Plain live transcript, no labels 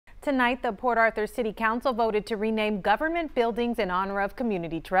Tonight, the Port Arthur City Council voted to rename government buildings in honor of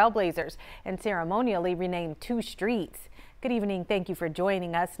community trailblazers and ceremonially rename 2 streets. Good evening. Thank you for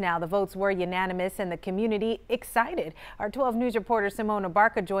joining us. Now, the votes were unanimous and the community excited. Our 12 News reporter Simona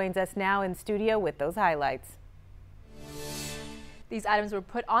Barca joins us now in studio with those highlights. These items were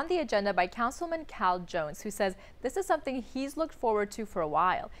put on the agenda by Councilman Cal Jones, who says this is something he's looked forward to for a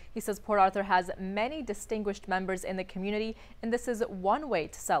while. He says Port Arthur has many distinguished members in the community, and this is one way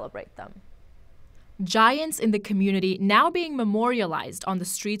to celebrate them. Giants in the community now being memorialized on the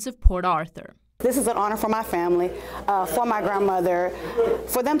streets of Port Arthur. This is an honor for my family, for my grandmother,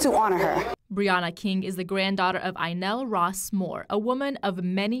 for them to honor her. Brianna King is the granddaughter of Inell Ross Moore, a woman of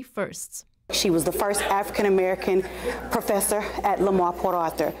many firsts. She was the first African-American professor at Lamar Port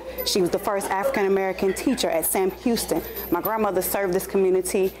Arthur. She was the first African-American teacher at Sam Houston. My grandmother served this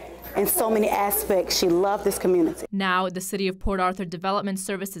community in so many aspects. She loved this community. Now, the City of Port Arthur Development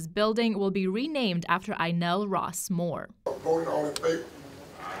Services building will be renamed after Inell Ross Moore.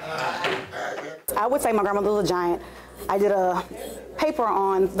 I would say my grandmother was a giant. I did a paper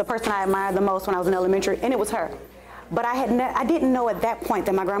on the person I admired the most when I was in elementary, and it was her. But I didn't know at that point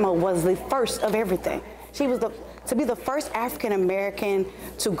that my grandma was the first of everything. She was to be the first African American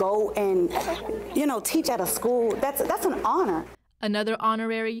to go and, teach at a school. That's an honor. Another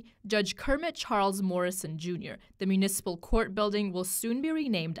honorary, Judge Kermit Charles Morrison Jr. The municipal court building will soon be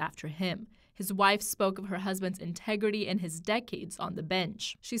renamed after him. His wife spoke of her husband's integrity and his decades on the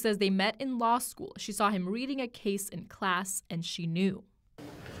bench. She says they met in law school. She saw him reading a case in class, and she knew.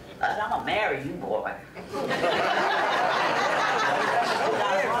 I'm gonna marry you, boy.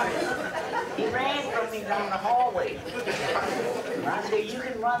 He ran from me down the hallway. I said, you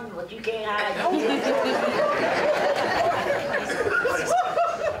can run, but you can't hide.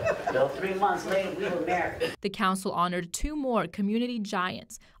 So 3 months later, we were married. The council honored 2 more community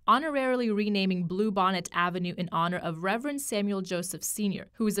giants, honorarily renaming Bluebonnet Avenue in honor of Reverend Samuel Joseph Sr.,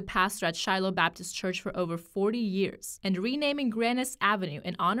 who was a pastor at Shiloh Baptist Church for over 40 years, and renaming Grannis Avenue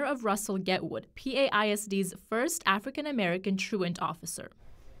in honor of Russell Getwood, PAISD's first African-American truant officer.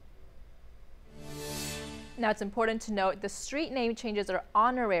 Now, it's important to note the street name changes are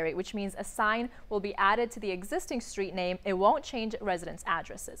honorary, which means a sign will be added to the existing street name. It won't change residents'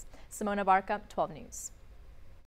 addresses. Simona Barca, 12 News.